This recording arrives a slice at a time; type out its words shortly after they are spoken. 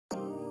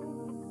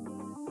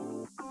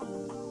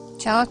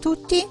Ciao a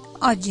tutti,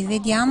 oggi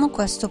vediamo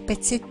questo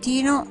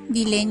pezzettino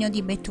di legno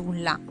di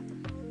betulla.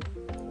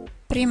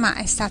 Prima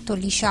è stato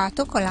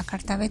lisciato con la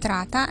carta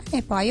vetrata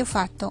e poi ho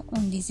fatto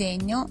un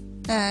disegno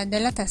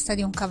della testa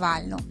di un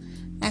cavallo.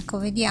 Ecco,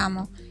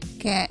 vediamo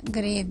che è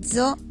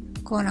grezzo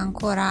con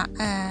ancora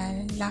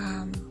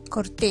la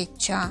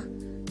corteccia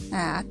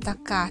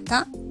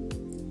attaccata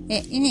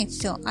e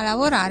inizio a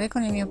lavorare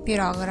con il mio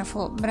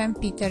pirografo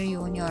Peter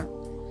Junior.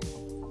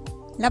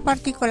 La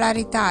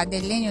particolarità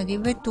del legno di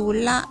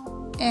betulla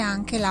è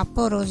anche la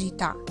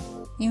porosità,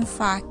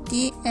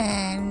 infatti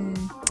è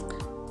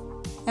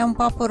un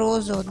po'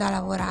 poroso da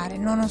lavorare,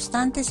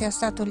 nonostante sia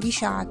stato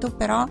lisciato,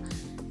 però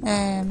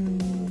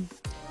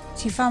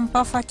si fa un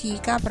po'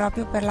 fatica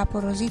proprio per la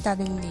porosità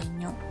del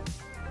legno.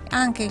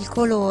 Anche il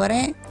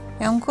colore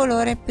è un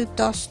colore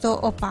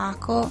piuttosto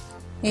opaco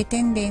e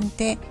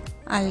tendente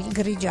al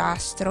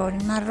grigiastro,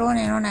 il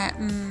marrone non è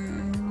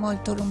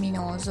molto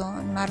luminoso,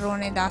 il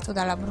marrone dato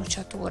dalla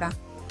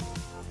bruciatura.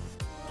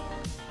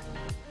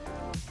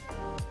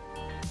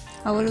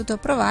 Ho voluto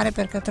provare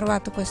perché ho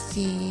trovato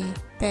questi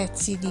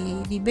pezzi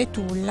di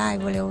betulla e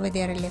volevo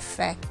vedere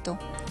l'effetto.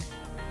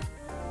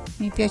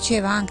 Mi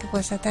piaceva anche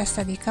questa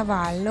testa di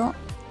cavallo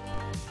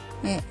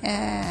e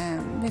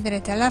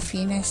vedrete alla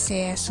fine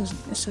se è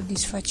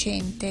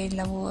soddisfacente il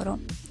lavoro.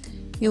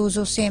 Io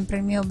uso sempre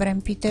il mio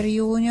Peter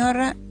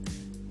Junior,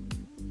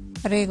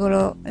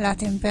 regolo la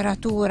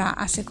temperatura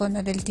a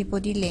seconda del tipo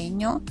di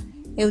legno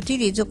e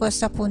utilizzo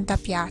questa punta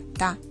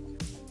piatta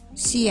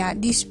sia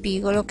di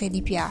spigolo che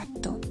di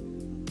piatto.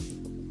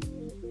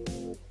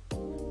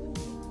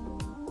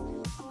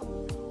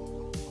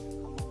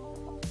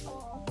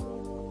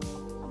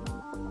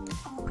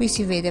 Qui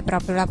si vede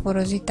proprio la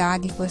porosità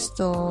di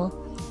questo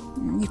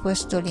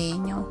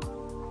legno.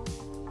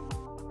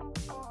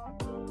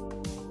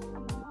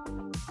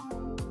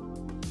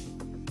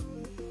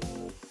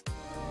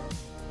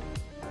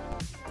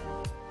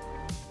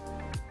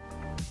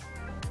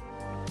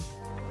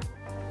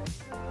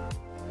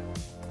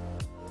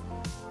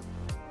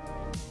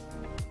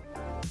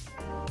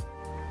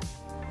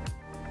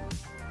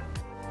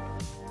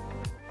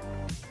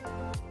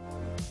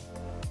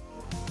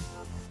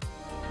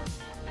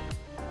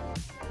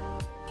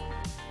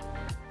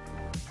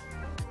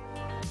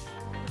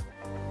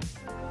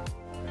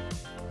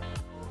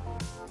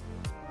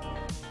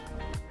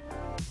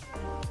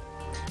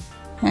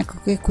 Ecco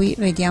che qui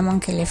vediamo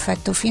anche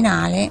l'effetto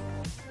finale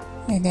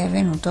ed è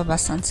venuto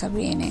abbastanza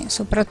bene,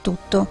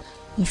 soprattutto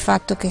il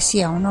fatto che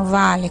sia un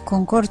ovale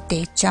con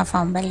corteccia fa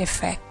un bel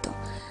effetto.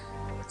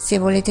 Se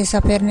volete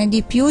saperne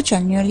di più c'è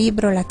il mio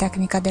libro La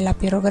tecnica della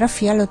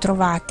pirografia, lo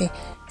trovate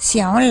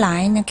sia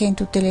online che in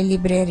tutte le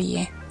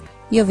librerie.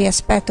 Io vi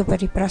aspetto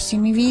per i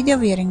prossimi video,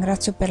 vi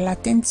ringrazio per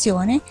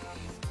l'attenzione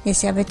e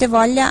se avete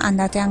voglia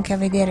andate anche a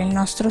vedere il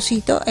nostro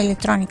sito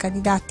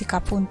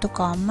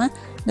elettronicadidattica.com,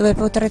 dove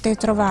potrete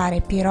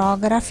trovare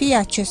pirografi,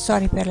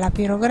 accessori per la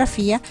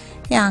pirografia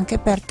e anche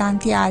per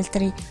tanti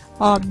altri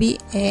hobby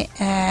e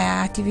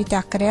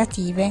attività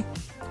creative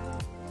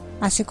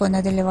a seconda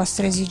delle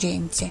vostre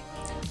esigenze.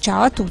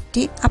 Ciao a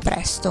tutti, a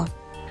presto!